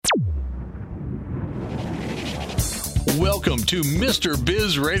Welcome to Mr.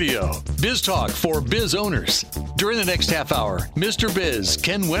 Biz Radio, biz talk for biz owners. During the next half hour, Mr. Biz,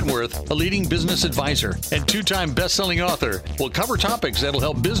 Ken Wentworth, a leading business advisor and two-time best-selling author, will cover topics that'll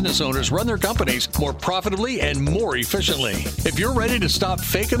help business owners run their companies more profitably and more efficiently. If you're ready to stop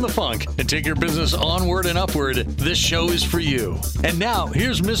faking the funk and take your business onward and upward, this show is for you. And now,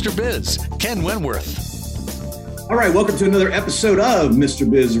 here's Mr. Biz, Ken Wentworth. All right, welcome to another episode of Mr.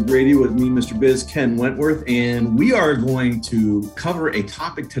 Biz Radio with me, Mr. Biz, Ken Wentworth, and we are going to cover a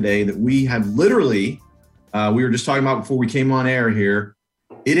topic today that we have literally, we were just talking about before we came on air here.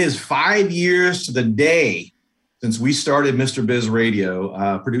 It is 5 years to the day since we started Mr. Biz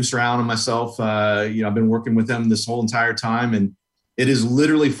Radio. Producer Alan and myself, I've been working with them this whole entire time, and it is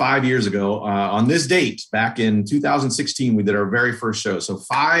literally 5 years ago. On this date, back in 2016, we did our very first show. So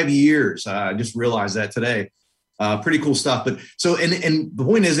 5 years. I just realized that today. Pretty cool stuff. But so, and the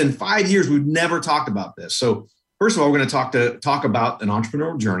point is, in 5 years, we've never talked about this. So first of all, we're going to talk about an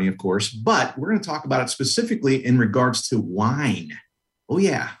entrepreneurial journey, of course, but we're going to talk about it specifically in regards to wine. Oh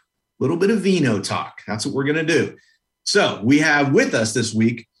yeah, a little bit of vino talk. That's what we're going to do. So we have with us this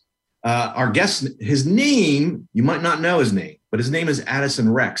week, our guest, his name, you might not know his name, but his name is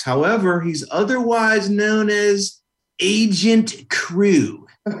Addison Rex. However, he's otherwise known as Agent Crew.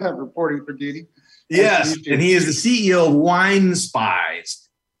 Reporting for duty. Yes, and he is the CEO of Wine Spies.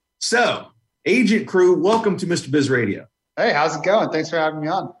 So, Agent Crew, welcome to Mr. Biz Radio. Hey, how's it going? Thanks for having me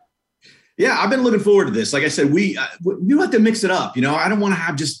on. Yeah, I've been looking forward to this. Like I said, we like to mix it up. You know, I don't want to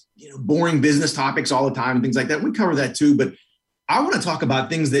have just boring business topics all the time and things like that. We cover that too, but I want to talk about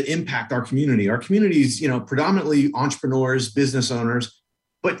things that impact our community. Our community is, predominantly entrepreneurs, business owners.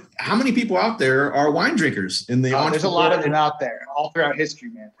 But how many people out there are wine drinkers in the There's a lot of them out there all throughout history,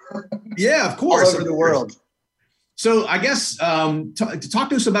 man. Yeah, of course. All over the world. So I guess to talk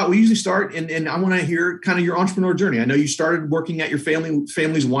to us about, we usually start, and I want to hear kind of your entrepreneur journey. I know you started working at your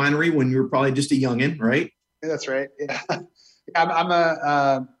family's winery when you were probably just a youngin', right? Yeah, that's right. Yeah. I'm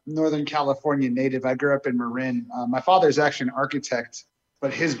a Northern California native. I grew up in Marin. My father is actually an architect,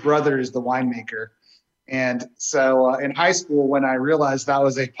 but his brother is the winemaker. And so in high school, when I realized that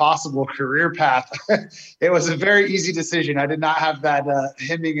was a possible career path, it was a very easy decision. I did not have that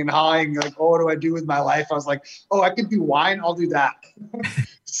hemming and hawing, like, oh, what do I do with my life? I was like, oh, I could do wine. I'll do that.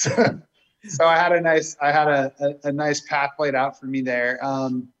 so I had a nice path played out for me there.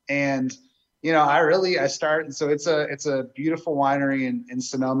 I started. So it's a beautiful winery in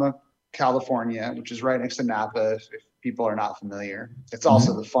Sonoma, California, which is right next to Napa. If people are not familiar, it's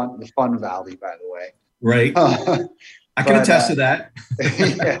also the fun valley, by the way. Right. I can attest to that.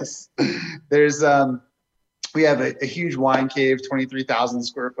 Yes. There's, we have a huge wine cave, 23,000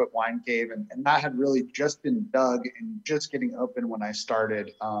 square foot wine cave. And that had really just been dug and just getting open when I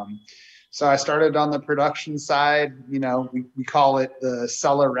started. So I started on the production side. We call it the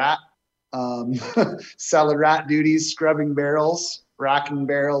cellar rat, cellar rat duties, scrubbing barrels, racking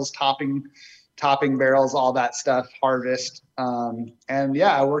barrels, topping barrels, all that stuff, harvest.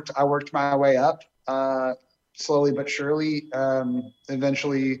 I worked my way up. Slowly but surely,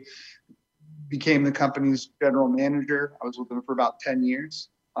 eventually became the company's general manager. I was with them for about 10 years.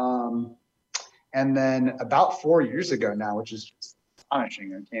 And then about 4 years ago now, which is just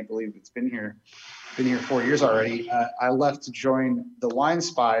astonishing. I can't believe it's been here 4 years already. I left to join the Wine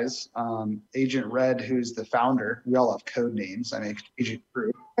Spies. Agent Red, who's the founder. We all have code names. I make Agent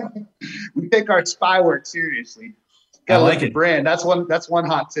Crew. We take our spy work seriously. Gotta live the brand. That's one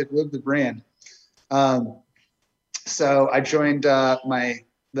hot tip. Live the brand. So I joined my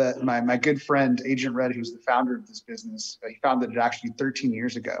good friend Agent Red, who's the founder of this business. He founded it actually 13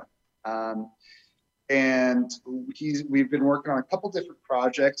 years ago, and we've been working on a couple different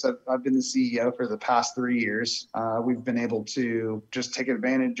projects. I've been the CEO for the past 3 years. We've been able to just take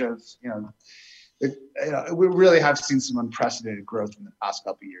advantage of we really have seen some unprecedented growth in the past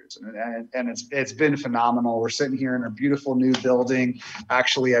couple of years, and it's been phenomenal. We're sitting here in a beautiful new building.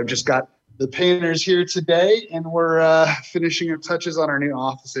 Actually, I've just got the painters here today, and we're finishing up touches on our new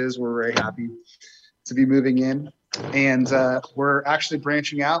offices. We're very happy to be moving in, and we're actually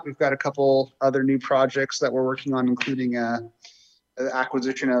branching out. We've got a couple other new projects that we're working on, including the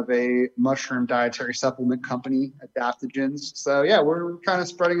acquisition of a mushroom dietary supplement company, Adaptogens. So yeah, we're kind of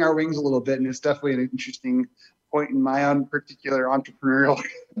spreading our wings a little bit, and it's definitely an interesting point in my own particular entrepreneurial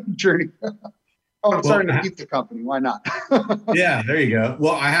journey. Oh, I'm starting to keep the company. Why not? Yeah, there you go.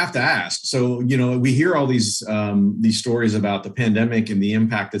 Well, I have to ask. So, we hear all these stories about the pandemic and the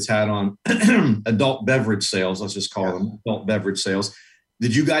impact it's had on adult beverage sales. Let's just call them adult beverage sales.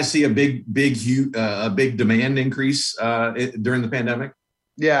 Did you guys see a big demand increase during the pandemic?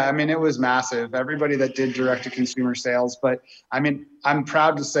 Yeah, I mean, it was massive. Everybody that did direct to consumer sales. But I mean, I'm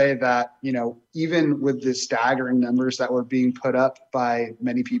proud to say that, even with the staggering numbers that were being put up by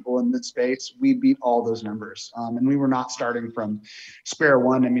many people in the space, we beat all those numbers. And we were not starting from square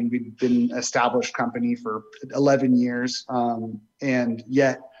one. I mean, we've been an established company for 11 years. And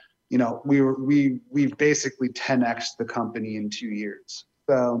yet, we've basically 10x'd the company in 2 years.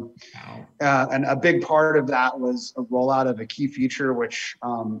 So, and a big part of that was a rollout of a key feature, which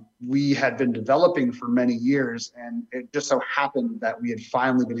we had been developing for many years. And it just so happened that we had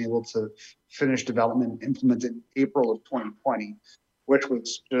finally been able to finish development and implement it in April of 2020, which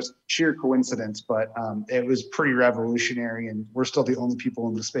was just sheer coincidence. But it was pretty revolutionary. And we're still the only people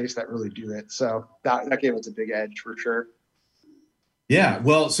in the space that really do it. So that gave us a big edge for sure. Yeah.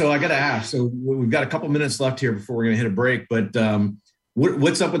 Well, so I got to ask. So we've got a couple minutes left here before we're going to hit a break. But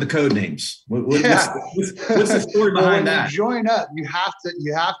what's up with the code names? What's the story behind that? When you join up, you have to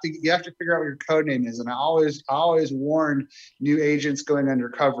figure out what your code name is. And I always warn new agents going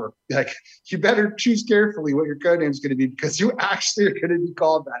undercover, like, you better choose carefully what your code name is going to be, because you actually are going to be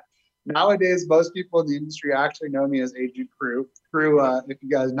called that. Nowadays, most people in the industry actually know me as Agent Cru. Cru, if you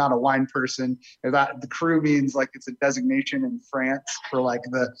guys are not a wine person, the Cru means like it's a designation in France for like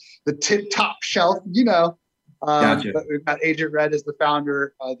the tip top shelf, Gotcha. But we've got Agent Red as the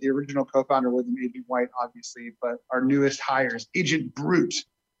founder, the original co-founder with him, Agent White, obviously, but our newest hire is Agent Brute.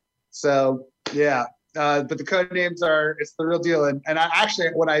 So yeah, but the code names it's the real deal. And I actually,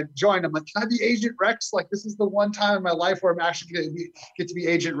 when I joined, I'm like, can I be Agent Rex? Like, this is the one time in my life where I'm actually going to get to be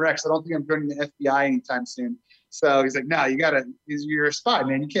Agent Rex. I don't think I'm joining the FBI anytime soon. So he's like, no, you're a spy,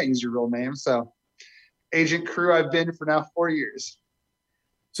 man. You can't use your real name. So Agent Cru, I've been for now 4 years.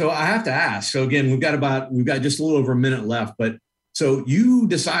 So I have to ask. So again, we've got just a little over a minute left. But so you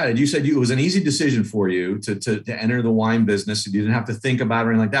said it was an easy decision for you to enter the wine business. You didn't have to think about it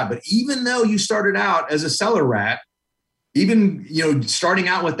or anything like that. But even though you started out as a cellar rat, even starting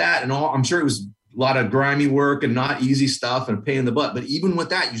out with that and all, I'm sure it was a lot of grimy work and not easy stuff and a pain in the butt. But even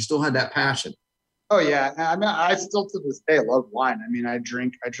with that, you still had that passion. Oh yeah, I mean, I still to this day love wine. I mean, I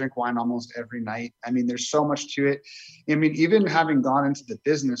drink wine almost every night. I mean, there's so much to it. I mean, even having gone into the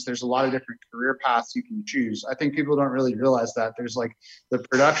business, there's a lot of different career paths you can choose. I think people don't really realize that there's like the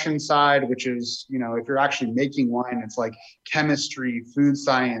production side, which is, if you're actually making wine, it's like chemistry, food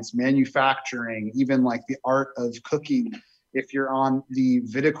science, manufacturing, even like the art of cooking. If you're on the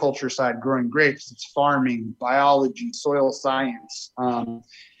viticulture side, growing grapes, it's farming, biology, soil science.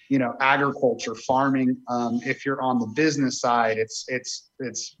 Agriculture, farming. If you're on the business side,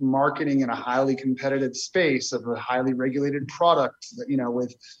 it's marketing in a highly competitive space of a highly regulated product that,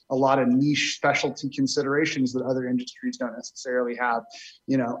 with a lot of niche specialty considerations that other industries don't necessarily have.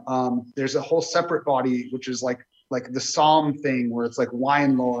 There's a whole separate body, which is like the Psalm thing, where it's like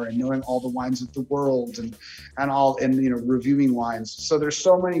wine lore and knowing all the wines of the world and reviewing wines. So there's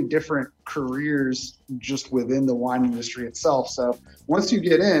so many different careers just within the wine industry itself. So once you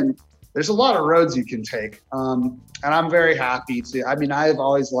get in, there's a lot of roads you can take. And I'm very happy to, I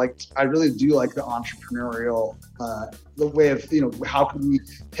really do like the entrepreneurial, the way of, how can we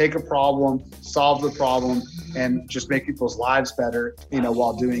take a problem, solve the problem, and just make people's lives better,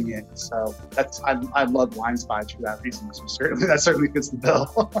 while doing it. So I love Wine Spies for that reason. So that certainly fits the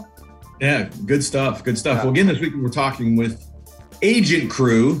bill. Yeah, good stuff. Yeah. Well, again, this week we're talking with Agent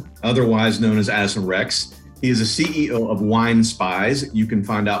Cru, otherwise known as Addison Rex. He is the CEO of Wine Spies. You can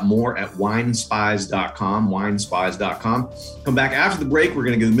find out more at winespies.com, winespies.com. Come back after the break. We're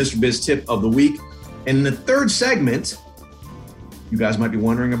going to give the Mr. Biz tip of the week. And in the third segment, you guys might be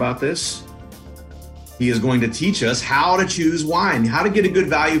wondering about this. He is going to teach us how to choose wine, how to get a good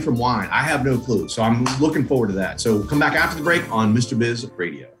value from wine. I have no clue. So I'm looking forward to that. So come back after the break on Mr. Biz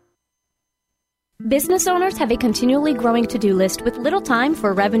Radio. Business owners have a continually growing to-do list with little time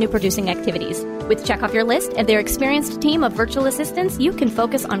for revenue-producing activities. With Check Off Your List and their experienced team of virtual assistants, you can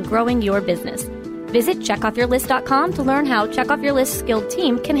focus on growing your business. Visit checkoffyourlist.com to learn how Check Off Your List's skilled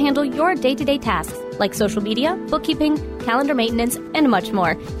team can handle your day-to-day tasks like social media, bookkeeping, calendar maintenance, and much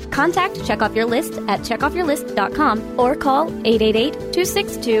more. Contact Check Off Your List at checkoffyourlist.com or call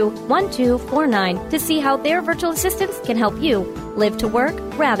 888-262-1249 to see how their virtual assistants can help you live to work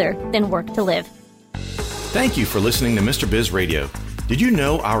rather than work to live. Thank you for listening to Mr. Biz Radio. Did you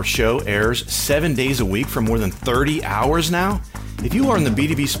know our show airs 7 days a week for more than 30 hours now? If you are in the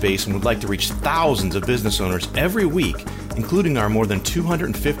B2B space and would like to reach thousands of business owners every week, including our more than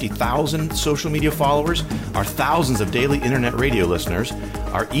 250,000 social media followers, our thousands of daily internet radio listeners,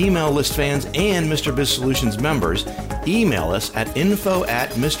 our email list fans, and Mr. Biz Solutions members, email us at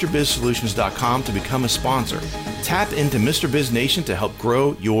info@MrBizSolutions.com to become a sponsor. Tap into Mr. Biz Nation to help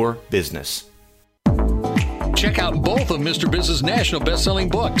grow your business. Check out both of Mr. Biz's national best-selling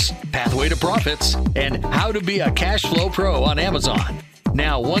books, Pathway to Profits and How to Be a Cash Flow Pro on Amazon.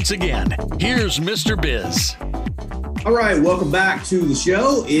 Now, once again, here's Mr. Biz. All right, welcome back to the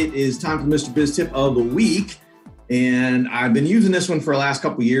show. It is time for Mr. Biz Tip of the Week. And I've been using this one for the last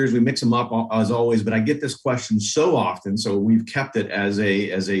couple of years. We mix them up as always, but I get this question so often. So we've kept it as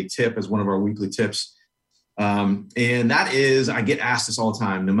a tip, as one of our weekly tips. And that is, I get asked this all the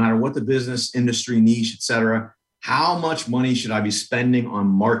time, no matter what the business, industry, niche, et cetera, how much money should I be spending on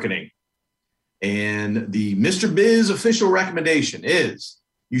marketing? And the Mr. Biz official recommendation is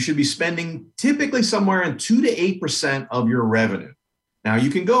you should be spending typically somewhere in 2 to 8% of your revenue. Now, you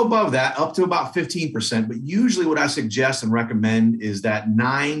can go above that up to about 15%, but usually what I suggest and recommend is that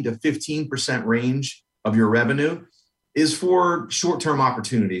 9 to 15% range of your revenue is for short-term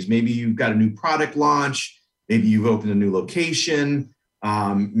opportunities. Maybe you've got a new product launch. Maybe you've opened a new location.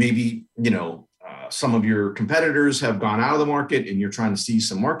 Maybe, some of your competitors have gone out of the market and you're trying to see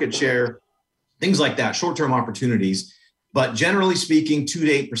some market share, things like that, short-term opportunities. But generally speaking, 2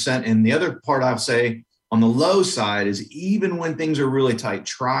 to 8%. And the other part I'd say on the low side is even when things are really tight,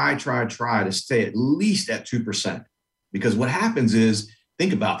 try to stay at least at 2%. Because what happens is,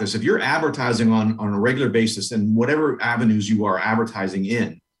 think about this, if you're advertising on a regular basis and whatever avenues you are advertising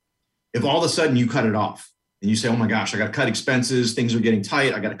in, if all of a sudden you cut it off and you say, oh my gosh, I got to cut expenses, things are getting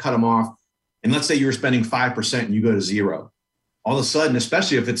tight, I got to cut them off. And let's say you're spending 5% and you go to zero. All of a sudden,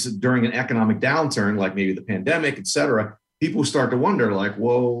 especially if it's during an economic downturn, like maybe the pandemic, et cetera, people start to wonder like,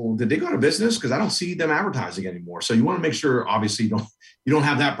 well, did they go out of business? Because I don't see them advertising anymore. So you want to make sure, obviously, you don't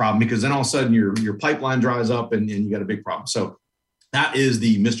have that problem, because then all of a sudden your pipeline dries up and you got a big problem. So that is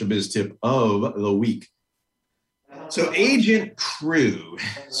the Mr. Biz tip of the week. So Agent Crew.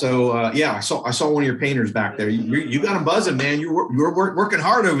 So I saw one of your painters back there. You got them buzzing, man. You're working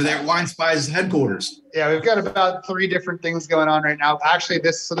hard over there at Wine Spy's headquarters. Yeah, we've got about 3 different things going on right now. Actually,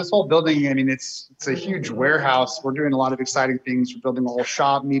 this whole building, I mean, it's a huge warehouse. We're doing a lot of exciting things. We're building a whole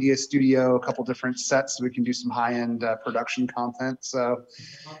shop, media studio, a couple different sets so we can do some high-end production content. So,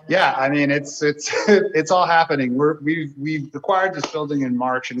 yeah, I mean, it's all happening. We've acquired this building in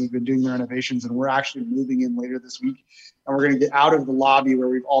March, and we've been doing the renovations, and we're actually moving in later this week. And we're going to get out of the lobby where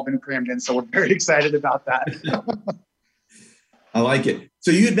we've all been crammed in. So we're very excited about that. I like it.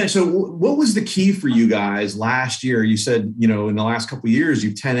 So what was the key for you guys last year? You said, in the last couple of years,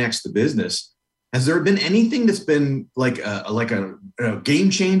 you've 10x the business. Has there been anything that's been like a game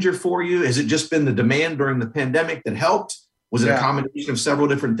changer for you? Has it just been the demand during the pandemic that helped? Was it a combination of several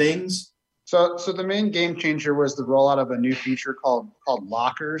different things? So the main game changer was the rollout of a new feature called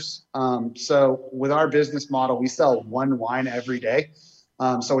lockers. So with our business model, we sell one wine every day.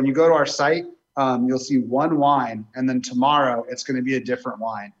 So when you go to our site, you'll see one wine, and then tomorrow it's going to be a different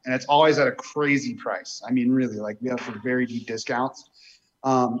wine, and it's always at a crazy price. I mean, really, like we have very deep discounts.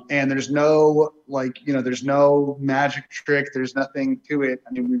 And there's no there's no magic trick. There's nothing to it.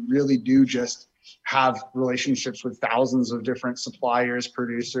 I mean, we really do just have relationships with thousands of different suppliers,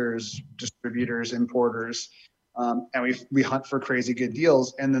 producers, distributors, importers. And we hunt for crazy good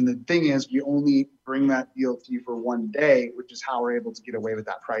deals. And then the thing is, we only bring that deal to you for one day, which is how we're able to get away with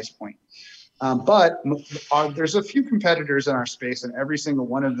that price point. But there's a few competitors in our space, and every single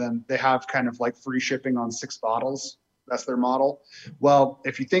one of them, they have kind of like free shipping on 6 bottles. That's their model. Well,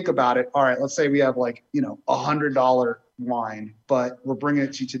 if you think about it, all right, let's say we have $100 wine, but we're bringing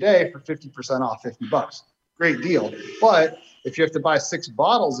it to you today for 50% off, $50. Great deal. But if you have to buy 6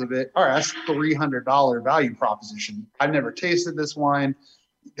 bottles of it, all right, that's $300 value proposition. I've never tasted this wine.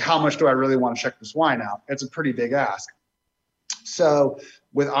 How much do I really want to check this wine out? It's a pretty big ask. So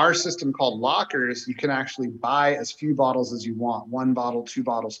with our system called Lockers, you can actually buy as few bottles as you want, 1 bottle, 2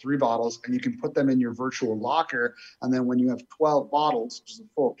 bottles, 3 bottles, and you can put them in your virtual locker. And then when you have 12 bottles, which is a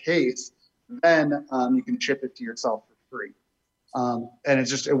full case, then you can ship it to yourself for free. And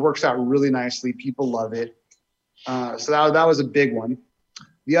it works out really nicely. People love it. So that was a big one.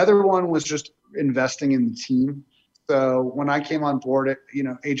 The other one was just investing in the team. So when I came on board,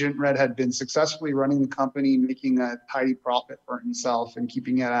 Agent Red had been successfully running the company, making a tidy profit for himself and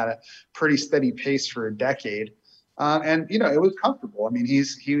keeping it at a pretty steady pace for a decade. And it was comfortable. I mean,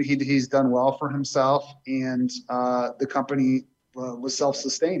 he's done well for himself, and the company was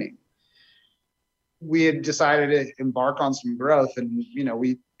self-sustaining. We had decided to embark on some growth, and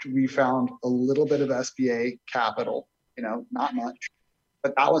we found a little bit of SBA capital. not much.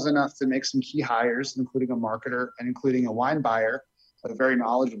 But that was enough to make some key hires, including a marketer and including a wine buyer, a very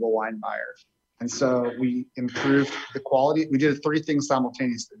knowledgeable wine buyer. And so we improved the quality. We did 3 things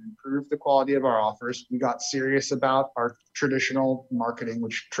simultaneously. We improved the quality of our offers. We got serious about our traditional marketing,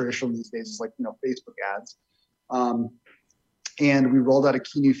 which traditional these days is like, Facebook ads. And we rolled out a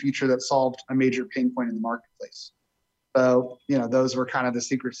key new feature that solved a major pain point in the marketplace. So, those were kind of the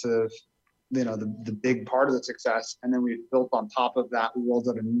secrets of, the big part of the success. And then we built on top of that, we rolled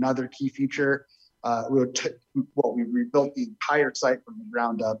out another key feature. We rebuilt the entire site from the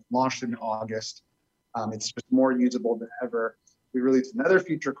ground up, launched in August. It's just more usable than ever. We released another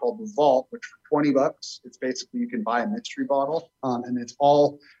feature called the Vault, which for $20, it's basically you can buy a mystery bottle, and it's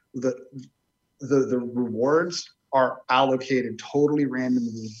all the rewards are allocated totally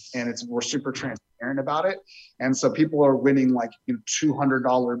randomly, and we're super transparent about it. And so people are winning like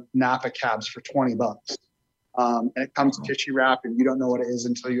 $200 Napa cabs for $20. And it comes tissue wrapped, and you don't know what it is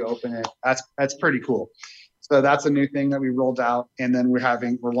until you open it. That's pretty cool. So that's a new thing that we rolled out, and then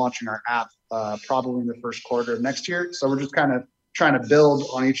we're launching our app probably in the first quarter of next year. So we're just kind of trying to build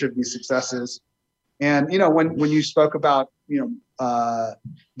on each of these successes. And when you spoke about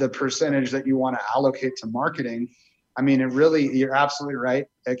the percentage that you want to allocate to marketing, I mean, you're absolutely right.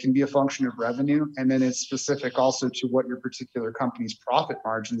 It can be a function of revenue, and then it's specific also to what your particular company's profit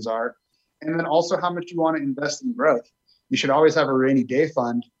margins are. And then also how much you want to invest in growth. You should always have a rainy day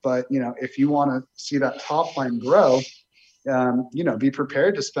fund, but if you want to see that top line grow, be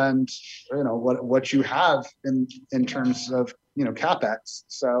prepared to spend, what you have in terms of, CapEx.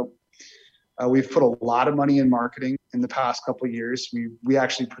 So we've put a lot of money in marketing in the past couple of years. We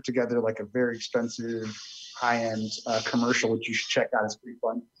actually put together like a very expensive high-end commercial, which you should check out. It's pretty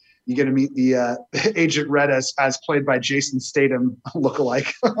fun. You get to meet the Agent Red as played by Jason Statham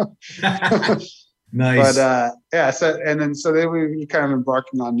lookalike. Nice. But so then we kind of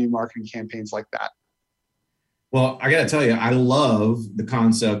embarking on new marketing campaigns like that. Well, I got to tell you, I love the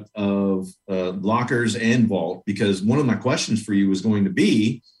concept of lockers and Vault, because one of my questions for you was going to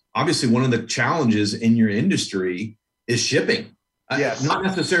be, obviously, one of the challenges in your industry is shipping. Yes. Not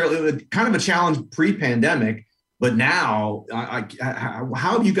necessarily kind of a challenge pre-pandemic, but now,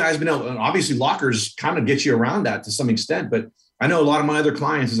 how have you guys been able? Obviously, lockers kind of get you around that to some extent, but I know a lot of my other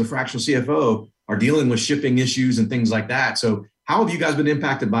clients as a fractional CFO are dealing with shipping issues and things like that. So how have you guys been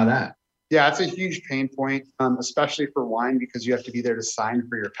impacted by that? Yeah, it's a huge pain point, especially for wine, because you have to be there to sign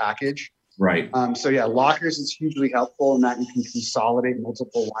for your package. Right. So yeah, lockers is hugely helpful in that you can consolidate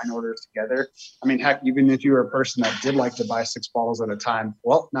multiple wine orders together. I mean, heck, even if you were a person that did like to buy 6 bottles at a time,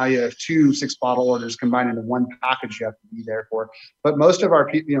 well, now you have 2 6-bottle orders combined into one package you have to be there for. But most of our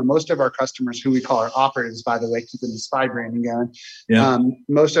people, most of our customers, who we call our operatives, by the way, keeping the spy branding going. Yeah.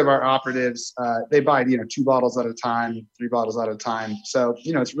 Most of our operatives, they buy 2 bottles at a time, 3 bottles at a time. So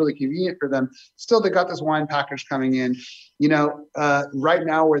it's really convenient for them. Still, they got this wine package coming in. Right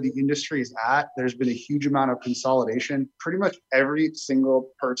now where the industry is at, there's been a huge amount of consolidation. Pretty much every single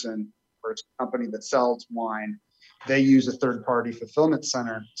person or company that sells wine, they use a third-party fulfillment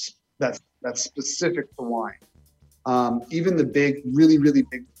center that's specific for wine. Even the big, really, really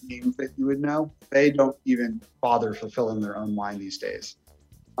big names that you would know, they don't even bother fulfilling their own wine these days.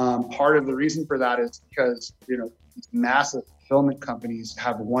 Part of the reason for that is because, these massive fulfillment companies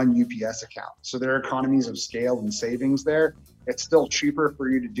have one UPS account. So there are economies of scale and savings there. It's still cheaper for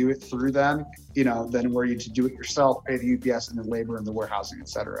you to do it through them, than were you to do it yourself, pay the UPS and the labor and the warehousing, et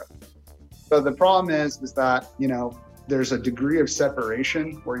cetera. So the problem is that, there's a degree of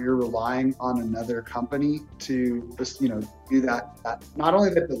separation where you're relying on another company to just, do that, not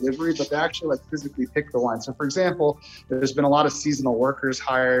only the delivery, but they actually physically pick the wine. So for example, there's been a lot of seasonal workers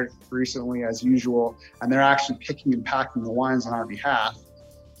hired recently as usual, and they're actually picking and packing the wines on our behalf.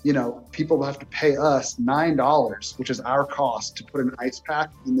 People have to pay us $9, which is our cost, to put an ice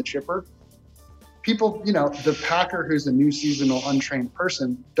pack in the chipper. People, the packer who's a new seasonal untrained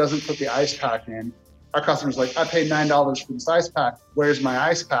person doesn't put the ice pack in. Our customer's like, I paid $9 for this ice pack. Where's my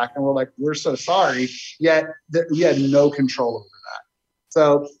ice pack? And we're like, we're so sorry. Yet we had no control over that.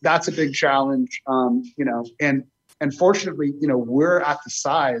 So that's a big challenge, and fortunately, we're at the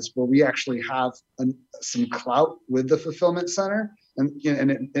size where we actually have some clout with the fulfillment center, and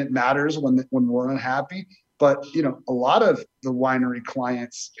it matters when we're unhappy. But a lot of the winery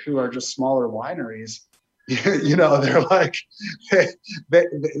clients who are just smaller wineries, they're like,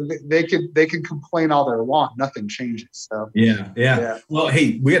 they can complain all they want. Nothing changes. So yeah. Well,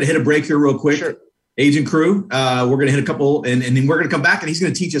 hey, we got to hit a break here real quick. Sure. Agent Crew, we're going to hit a couple, and then we're going to come back, and he's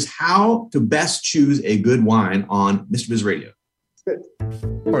going to teach us how to best choose a good wine on Mr. Biz Radio. Good.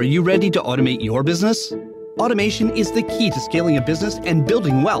 Are you ready to automate your business? Automation is the key to scaling a business and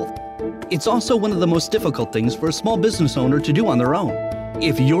building wealth. It's also one of the most difficult things for a small business owner to do on their own.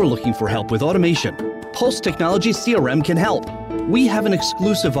 If you're looking for help with automation, Pulse Technology CRM can help. We have an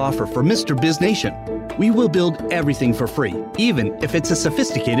exclusive offer for Mr. Biz Nation. We will build everything for free, even if it's a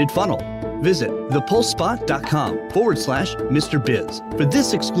sophisticated funnel. Visit thepulsespot.com/Mr. Biz for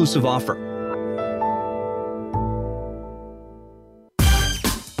this exclusive offer.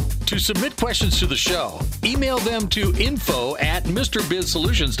 To submit questions to the show, email them to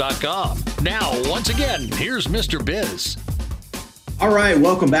info@MrBizSolutions.com. Now, once again, here's Mr. Biz. All right,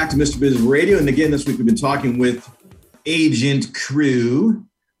 welcome back to Mr. Biz Radio. And again, this week we've been talking with Agent Crew,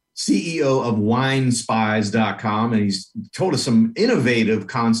 CEO of WineSpies.com, and he's told us some innovative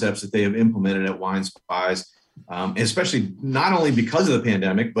concepts that they have implemented at WineSpies, especially not only because of the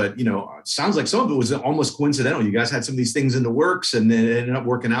pandemic, but it sounds like some of it was almost coincidental. You guys had some of these things in the works, and then it ended up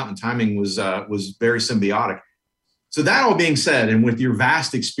working out, and timing was very symbiotic. So that all being said, and with your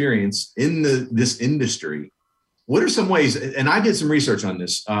vast experience in this industry, what are some ways? And I did some research on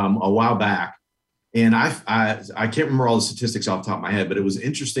this a while back. And I can't remember all the statistics off the top of my head, but it was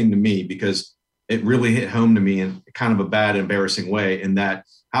interesting to me because it really hit home to me in kind of a bad, embarrassing way, in that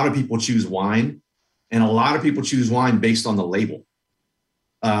how do people choose wine? And a lot of people choose wine based on the label,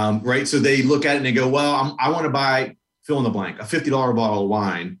 right? So they look at it and they go, well, I want to buy, fill in the blank, a $50 bottle of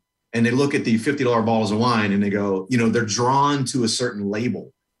wine. And they look at the $50 bottles of wine and they go, they're drawn to a certain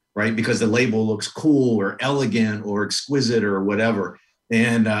label, right? Because the label looks cool or elegant or exquisite or whatever.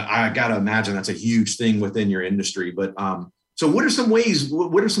 And I got to imagine that's a huge thing within your industry. But so what are some ways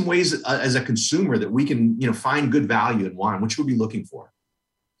as a consumer that we can, find good value in wine? What should we be looking for?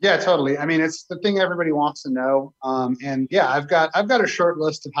 Yeah, totally. I mean, it's the thing everybody wants to know. And yeah, I've got a short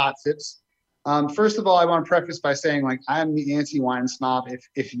list of hot tips. First of all, I want to preface by saying, I'm the anti-wine snob.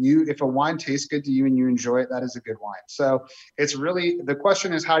 If a wine tastes good to you and you enjoy it, that is a good wine. So it's really, the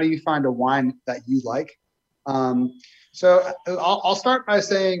question is, how do you find a wine that you like? So I'll start by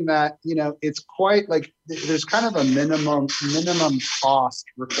saying that, it's quite there's kind of a minimum cost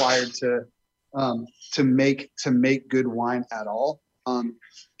required to make good wine at all.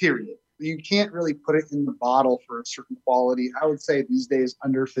 Period. You can't really put it in the bottle for a certain quality. I would say these days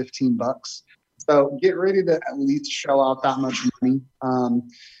under $15. So get ready to at least shell out that much money.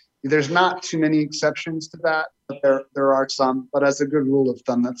 There's not too many exceptions to that, but there are some. But as a good rule of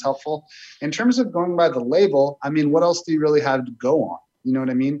thumb, that's helpful. In terms of going by the label, I mean, what else do you really have to go on? You know what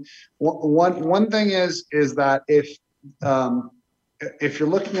I mean? One thing is that if you're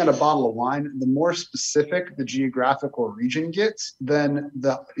looking at a bottle of wine, the more specific the geographical region gets, then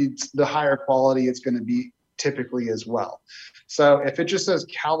the higher quality it's going to be typically as well. So if it just says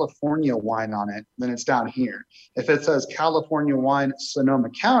California wine on it, then it's down here. If it says California wine,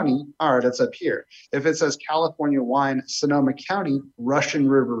 Sonoma County, all right, it's up here. If it says California wine, Sonoma County, Russian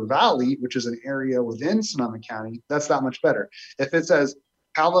River Valley, which is an area within Sonoma County, that's that much better. If it says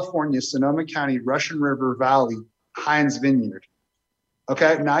California, Sonoma County, Russian River Valley, Heinz Vineyard,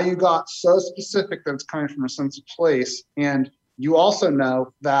 okay, now you got so specific that it's coming from a sense of place. And you also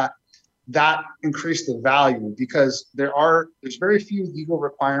know that increased the value because there's very few legal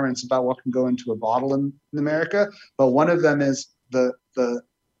requirements about what can go into a bottle in America. But one of them is the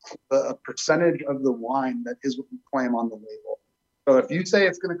percentage of the wine that is what you claim on the label. So if you say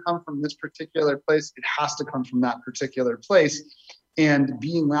it's going to come from this particular place, it has to come from that particular place. And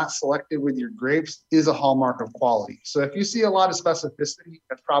being that selective with your grapes is a hallmark of quality. So if you see a lot of specificity,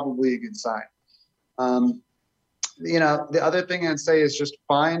 that's probably a good sign. The other thing I'd say is just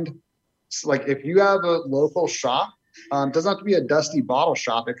find, if you have a local shop, it doesn't have to be a dusty bottle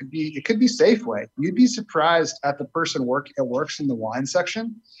shop. It could be Safeway. You'd be surprised at the person that works in the wine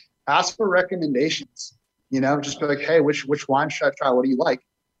section. Ask for recommendations. Just be like, hey, which wine should I try? What do you like?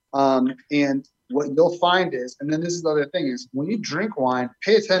 And what you'll find is, and then this is the other thing is, when you drink wine,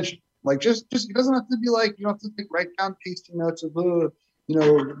 pay attention. Just it doesn't have to be you don't have to write down tasting notes of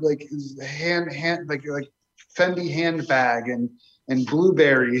Fendi handbag and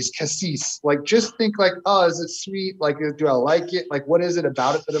blueberries, cassis. Just think is it sweet? Do I like it? What is it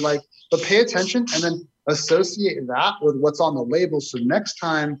about it that I like? But pay attention and then associate that with what's on the label. So next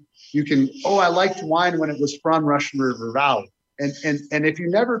time you can, I liked wine when it was from Russian River Valley. And if you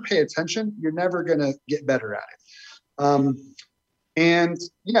never pay attention, you're never going to get better at it. And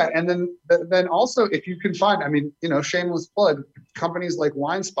then also if you can find, shameless plug, companies like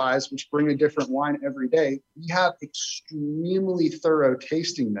Wine Spies, which bring a different wine every day, we have extremely thorough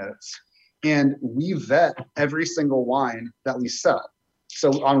tasting notes and we vet every single wine that we sell.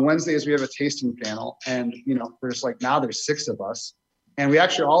 So on Wednesdays, we have a tasting panel and, there's 6 of us. And we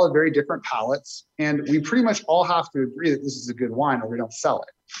actually all have very different palates, and we pretty much all have to agree that this is a good wine or we don't sell it.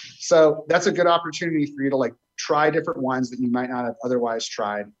 So that's a good opportunity for you to like try different wines that you might not have otherwise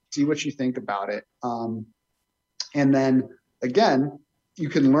tried, see what you think about it. And then again, you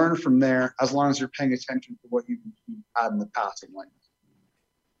can learn from there as long as you're paying attention to what you've had in the past in wine.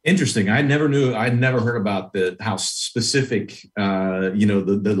 Interesting. I'd never heard about how specific,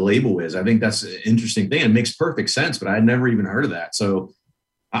 the label is. I think that's an interesting thing. It makes perfect sense, but I'd never even heard of that. So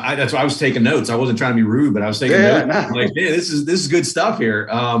that's why I was taking notes. I wasn't trying to be rude, but I was taking notes. No. I'm like, hey, this is good stuff here.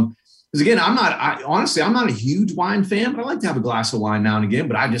 Because again, I'm not a huge wine fan, but I like to have a glass of wine now and again,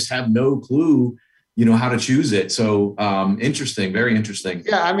 but I just have no clue, how to choose it. So interesting, very interesting.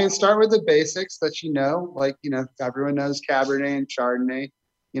 Yeah. I mean, start with the basics that, everyone knows Cabernet and Chardonnay.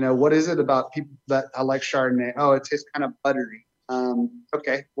 What is it about people that I like Chardonnay? Oh, it tastes kind of buttery.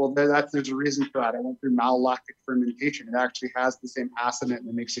 Okay, well, there's a reason for that. I went through malolactic fermentation. It actually has the same acid in it and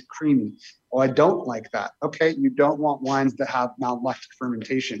it makes it creamy. Oh, I don't like that. Okay, you don't want wines that have malolactic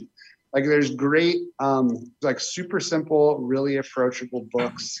fermentation. Like there's great, super simple, really approachable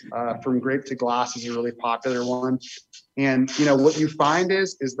books. From Grape to Glass is a really popular one. And, what you find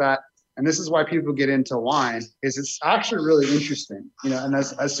is that, and this is why people get into wine, is it's actually really interesting, and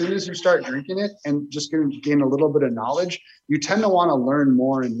as soon as you start drinking it and just gain a little bit of knowledge, you tend to want to learn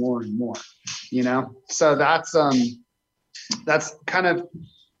more and more and more, so that's kind of,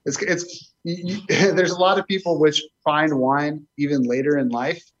 there's a lot of people which find wine even later in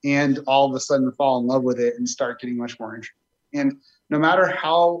life and all of a sudden fall in love with it and start getting much more interested. And no matter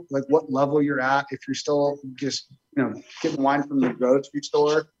how, what level you're at, if you're still just, getting wine from the grocery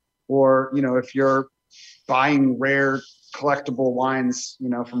store, or, if you're buying rare collectible wines,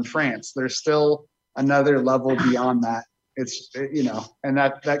 from France, there's still another level beyond that. It's, and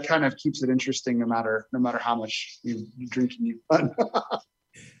that kind of keeps it interesting no matter how much you drink and you've done.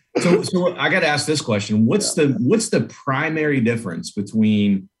 So I got to ask this question. What's the primary difference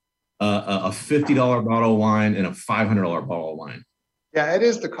between a $50 bottle of wine and a $500 bottle of wine? Yeah, it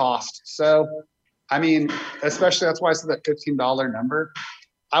is the cost. So, I mean, especially that's why I said that $15 number.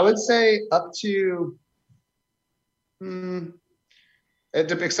 I would say up to,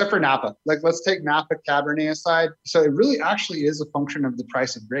 except for Napa. Let's take Napa Cabernet aside. So it really actually is a function of the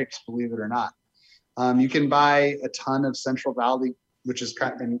price of grapes, believe it or not. You can buy a ton of Central Valley, which is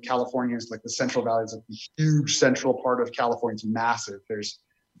kind of in California, is like the Central Valley is a huge central part of California. It's massive. There's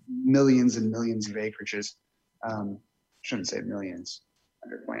millions and millions of acreages. Shouldn't say millions.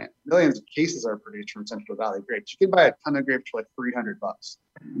 Underplant. Millions of cases are produced from Central Valley grapes. You can buy a ton of grapes for like $300.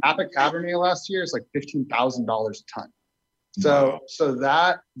 Napa Cabernet last year is like $15,000 a ton. So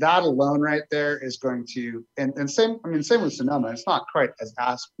that alone right there is going to, and same with Sonoma. It's not quite as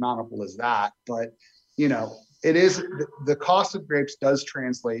astronomical as that, but it is, the cost of grapes does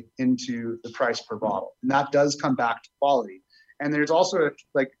translate into the price per bottle, and that does come back to quality. And there's also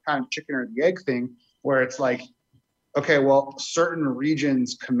like kind of chicken or the egg thing where it's like, okay, well, certain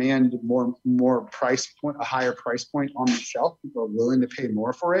regions command more price point, a higher price point on the shelf. People are willing to pay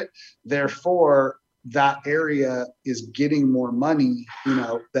more for it. Therefore, that area is getting more money,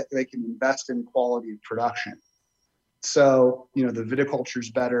 that they can invest in quality of production. So, the viticulture is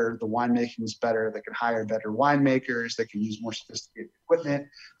better, the winemaking is better, they can hire better winemakers, they can use more sophisticated equipment.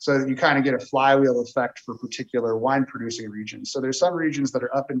 So you kind of get a flywheel effect for particular wine producing regions. So there's some regions that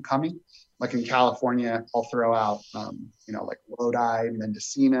are up and coming, like in California, I'll throw out, like Lodi,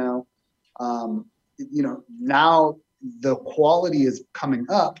 Mendocino. Now the quality is coming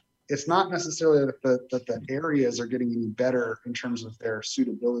up. It's not necessarily that the areas are getting any better in terms of their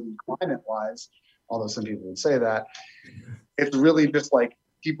suitability climate-wise, although some people would say that. It's really just like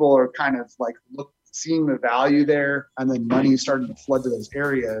people are kind of like seeing the value there, and then money is starting to flood to those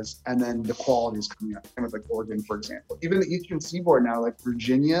areas, and then the quality is coming up. Kind of like Oregon, for example. Even the Eastern Seaboard now, like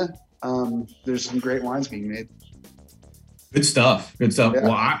Virginia, there's some great wines being made. Good stuff. Yeah.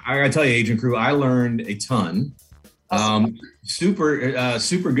 Well, I gotta tell you, Agent Crew, I learned a ton. Super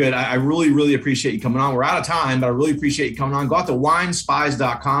good. I really, really appreciate you coming on. We're out of time, but I really appreciate you coming on. Go out to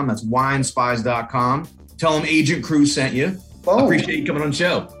winespies.com. That's winespies.com. Tell them Agent Crew sent you. Boom. Appreciate you coming on the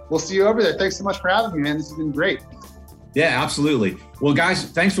show. We'll see you over there. Thanks so much for having me, man. This has been great. Yeah, absolutely. Well, guys,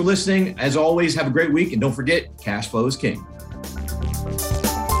 thanks for listening. As always, have a great week. And don't forget, cash flow is king.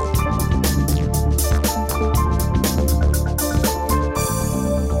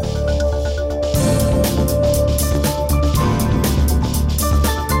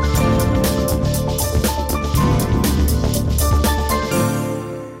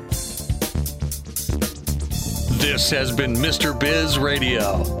 This has been Mr. Biz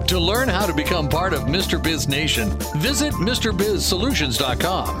Radio. To learn how to become part of Mr. Biz Nation, visit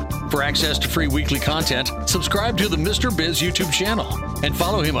MrBizSolutions.com. For access to free weekly content, subscribe to the Mr. Biz YouTube channel and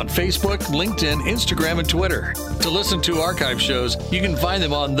follow him on Facebook, LinkedIn, Instagram, and Twitter. To listen to archive shows, you can find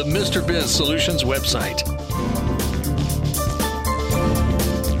them on the Mr. Biz Solutions website.